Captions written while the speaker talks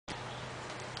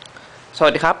สวั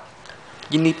สดีครับ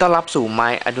ยินดีต้อนรับสู่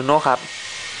My Arduino ครับ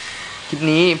คลิป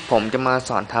นี้ผมจะมาส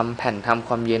อนทำแผ่นทำค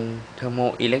วามเย็น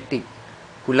Thermoelectric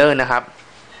Cooler นะครับ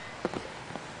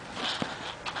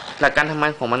หลักการทำงา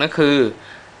นของมันก็คือ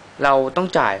เราต้อง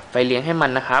จ่ายไฟเลี้ยงให้มั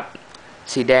นนะครับ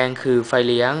สีแดงคือไฟ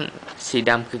เลี้ยงสี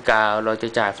ดำคือกาวเราจะ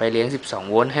จ่ายไฟเลี้ยง12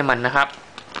โวลต์ให้มันนะครับ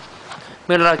เ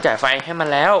มื่อเราจ่ายไฟให้มัน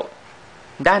แล้ว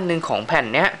ด้านหนึ่งของแผ่น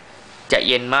เนี้ยจะเ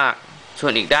ย็นมากส่ว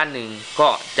นอีกด้านหนึ่งก็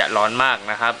จะร้อนมาก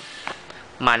นะครับ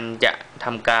มันจะท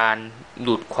ำการ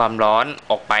ดูดความร้อน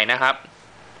ออกไปนะครับ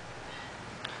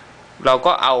เรา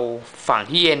ก็เอาฝั่ง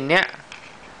ที่เย็นเนี้ย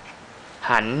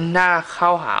หันหน้าเข้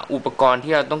าหาอุปกรณ์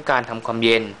ที่เราต้องการทำความเ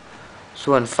ย็น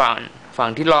ส่วนฝั่ง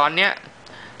ที่ร้อนเนี้ย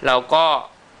เราก็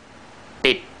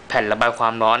ติดแผ่นระบายควา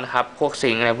มร้อนนะครับพวกซิ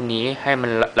งค์อะไรพวกนี้ให้มัน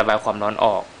ระบายความร้อนอ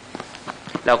อก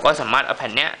เราก็สามารถเอาแผ่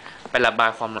นเนี้ยไประบาย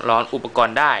ความร้อนอุปกร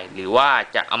ณ์ได้หรือว่า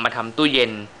จะเอามาทำตู้เย็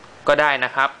นก็ได้น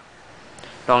ะครับ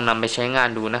ลองนำไปใช้งาน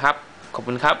ดูนะครับขอบ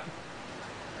คุณครับ